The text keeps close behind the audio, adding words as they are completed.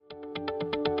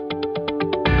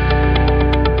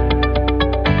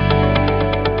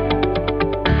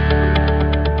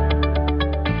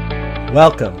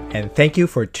Welcome, and thank you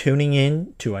for tuning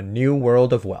in to A New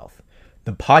World of Wealth,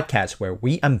 the podcast where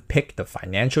we unpick the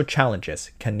financial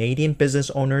challenges Canadian business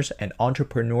owners and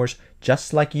entrepreneurs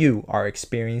just like you are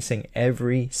experiencing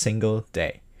every single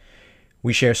day.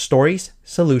 We share stories,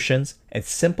 solutions, and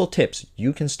simple tips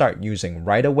you can start using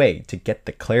right away to get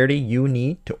the clarity you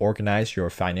need to organize your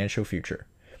financial future.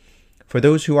 For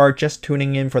those who are just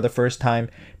tuning in for the first time,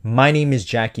 my name is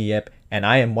Jackie Yip, and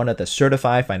I am one of the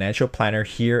certified financial planner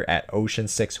here at Ocean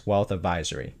 6 Wealth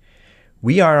Advisory.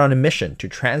 We are on a mission to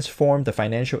transform the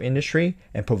financial industry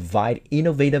and provide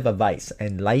innovative advice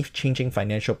and life-changing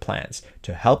financial plans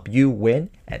to help you win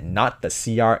and not the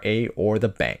CRA or the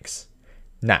banks.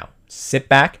 Now, sit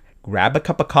back, grab a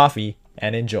cup of coffee,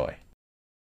 and enjoy.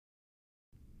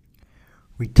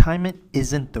 Retirement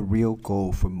isn't the real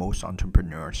goal for most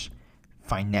entrepreneurs.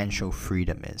 Financial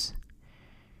freedom is.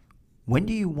 When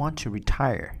do you want to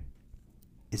retire?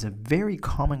 Is a very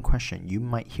common question you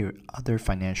might hear other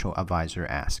financial advisors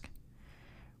ask.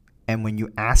 And when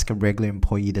you ask a regular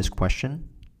employee this question,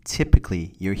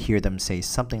 typically you'll hear them say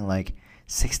something like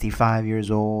 65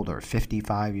 years old or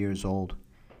 55 years old.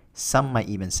 Some might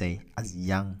even say as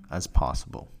young as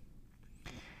possible.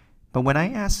 But when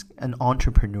I ask an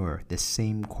entrepreneur the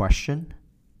same question,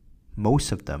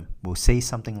 most of them will say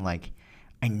something like,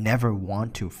 I never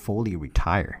want to fully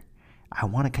retire. I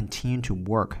want to continue to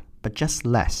work, but just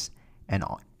less and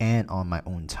on my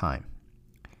own time.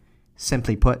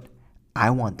 Simply put,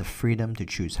 I want the freedom to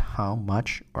choose how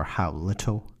much or how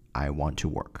little I want to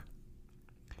work.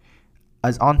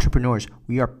 As entrepreneurs,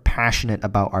 we are passionate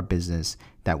about our business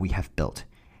that we have built,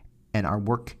 and our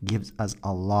work gives us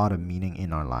a lot of meaning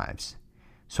in our lives.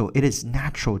 So it is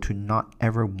natural to not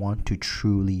ever want to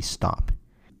truly stop.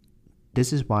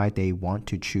 This is why they want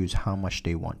to choose how much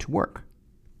they want to work.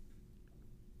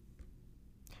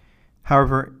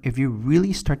 However, if you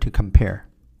really start to compare,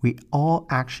 we all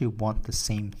actually want the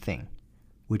same thing,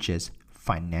 which is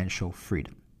financial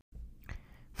freedom.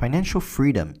 Financial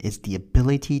freedom is the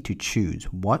ability to choose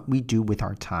what we do with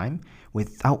our time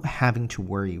without having to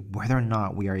worry whether or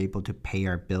not we are able to pay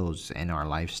our bills and our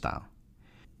lifestyle.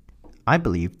 I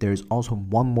believe there is also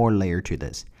one more layer to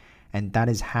this, and that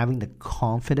is having the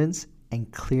confidence and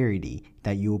clarity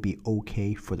that you will be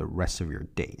okay for the rest of your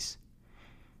days.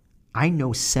 I know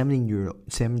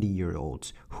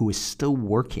 70-year-olds who is still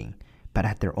working, but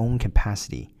at their own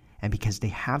capacity. And because they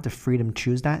have the freedom to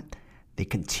choose that, they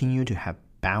continue to have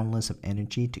boundless of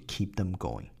energy to keep them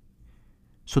going.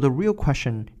 So the real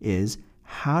question is,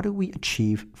 how do we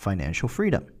achieve financial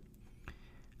freedom?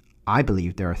 I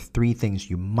believe there are 3 things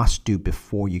you must do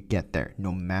before you get there,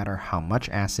 no matter how much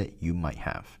asset you might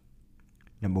have.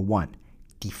 Number 1,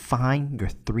 define your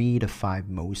 3 to 5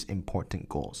 most important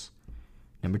goals.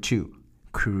 Number 2,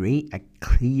 create a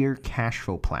clear cash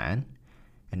flow plan.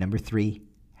 And number 3,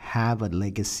 have a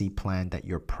legacy plan that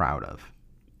you're proud of.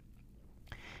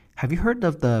 Have you heard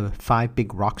of the 5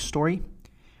 Big Rocks story?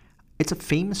 It's a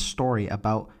famous story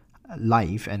about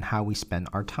life and how we spend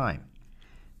our time.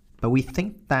 But we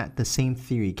think that the same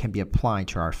theory can be applied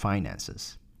to our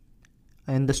finances.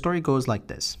 And the story goes like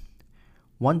this.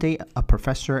 One day, a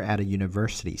professor at a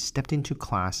university stepped into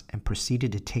class and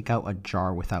proceeded to take out a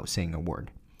jar without saying a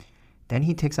word. Then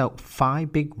he takes out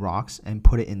 5 big rocks and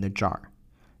put it in the jar,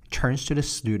 turns to the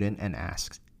student and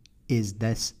asks, "Is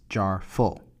this jar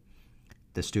full?"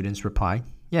 The students reply,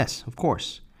 "Yes, of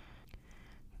course."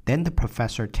 Then the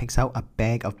professor takes out a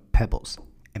bag of pebbles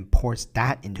and pours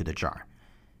that into the jar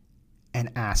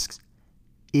and asks,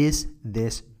 "Is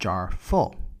this jar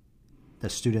full?" The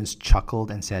students chuckled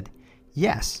and said,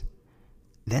 "Yes."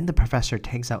 Then the professor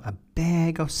takes out a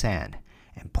bag of sand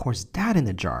and pours that in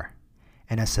the jar.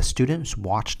 And as the students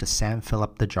watch the sand fill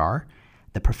up the jar,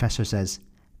 the professor says,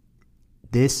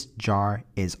 "This jar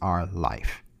is our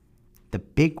life." The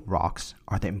big rocks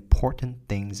are the important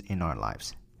things in our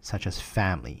lives, such as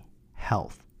family,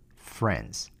 health,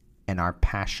 friends, and our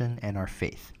passion and our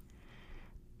faith.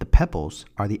 The pebbles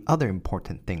are the other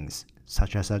important things,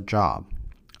 such as a job,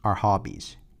 our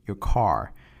hobbies, your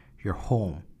car, your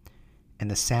home.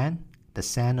 And the sand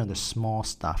are the small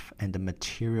stuff and the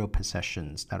material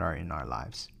possessions that are in our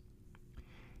lives.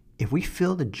 If we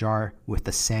fill the jar with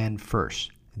the sand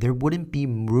first, there wouldn't be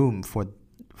room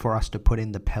for us to put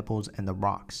in the pebbles and the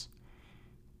rocks.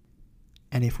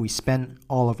 And if we spend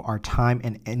all of our time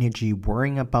and energy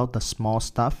worrying about the small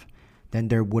stuff, then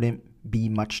there wouldn't be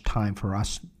much time for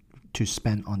us to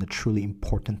spend on the truly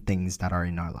important things that are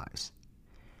in our lives.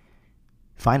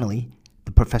 Finally,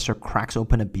 the professor cracks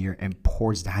open a beer and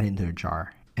pours that into a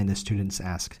jar, and the students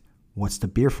ask, "What's the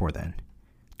beer for then?"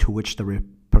 To which the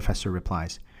professor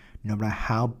replies, No matter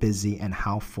how busy and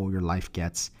how full your life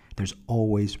gets, there's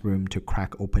always room to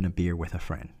crack open a beer with a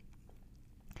friend.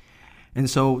 And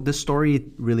so this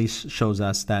story really shows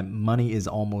us that money is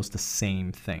almost the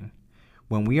same thing.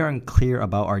 When we are unclear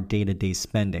about our day-to-day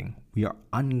spending, we are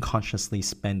unconsciously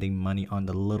spending money on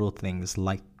the little things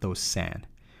like those sand.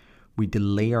 We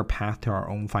delay our path to our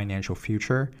own financial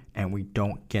future, and we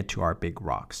don't get to our big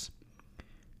rocks.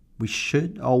 We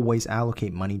should always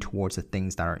allocate money towards the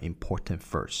things that are important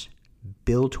first.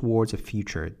 Build towards a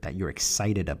future that you're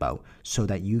excited about so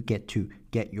that you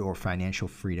get your financial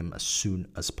freedom as soon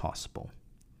as possible.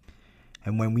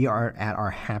 And when we are at our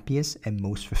happiest and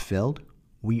most fulfilled,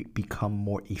 we become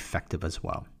more effective as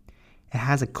well. It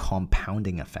has a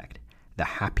compounding effect. The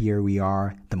happier we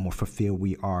are, the more fulfilled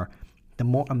we are, the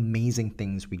more amazing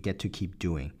things we get to keep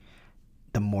doing.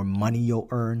 The more money you'll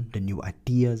earn, the new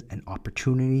ideas and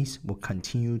opportunities will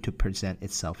continue to present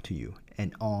itself to you,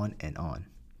 and on and on.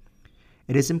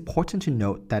 It is important to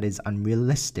note that it is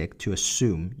unrealistic to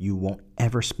assume you won't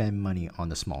ever spend money on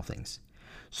the small things.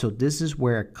 So this is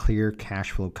where a clear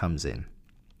cash flow comes in.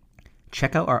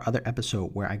 Check out our other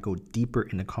episode where I go deeper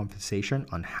in the conversation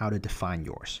on how to define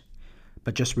yours.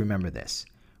 But just remember this,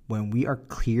 when we are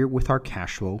clear with our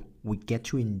cash flow, we get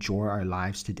to enjoy our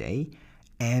lives today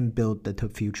and build the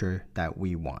future that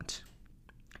we want.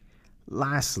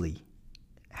 Lastly,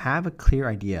 have a clear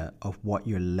idea of what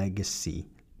your legacy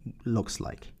looks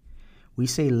like. We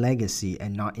say legacy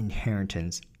and not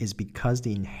inheritance is because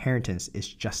the inheritance is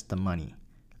just the money.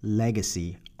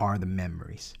 Legacy are the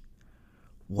memories.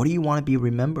 What do you want to be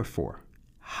remembered for?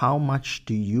 How much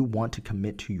do you want to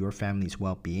commit to your family's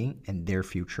well-being and their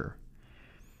future?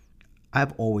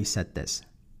 I've always said this.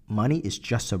 Money is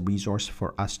just a resource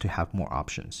for us to have more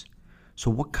options.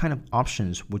 So what kind of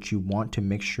options would you want to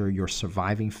make sure your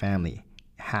surviving family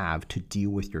have to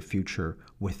deal with your future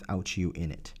without you in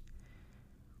it?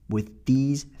 With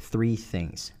these three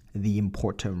things, the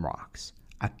important rocks,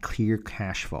 a clear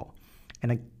cash flow,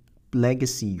 and a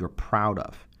legacy you're proud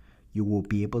of, you will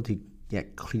be able to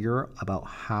get clearer about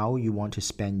how you want to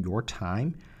spend your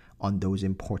time on those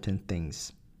important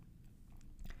things.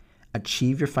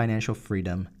 Achieve your financial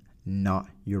freedom, not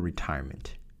your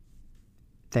retirement.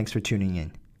 Thanks for tuning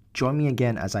in. Join me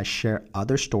again as I share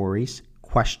other stories,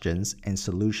 questions, and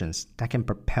solutions that can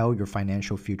propel your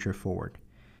financial future forward.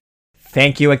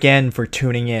 Thank you again for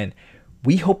tuning in.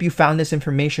 We hope you found this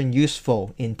information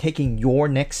useful in taking your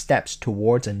next steps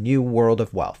towards a new world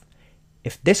of wealth.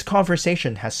 If this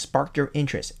conversation has sparked your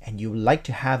interest and you'd like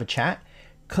to have a chat,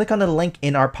 click on the link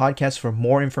in our podcast for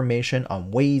more information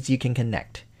on ways you can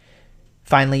connect.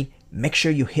 Finally, make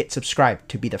sure you hit subscribe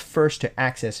to be the first to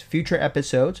access future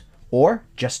episodes or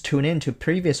just tune in to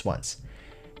previous ones.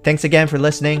 Thanks again for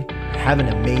listening. Have an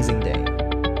amazing day.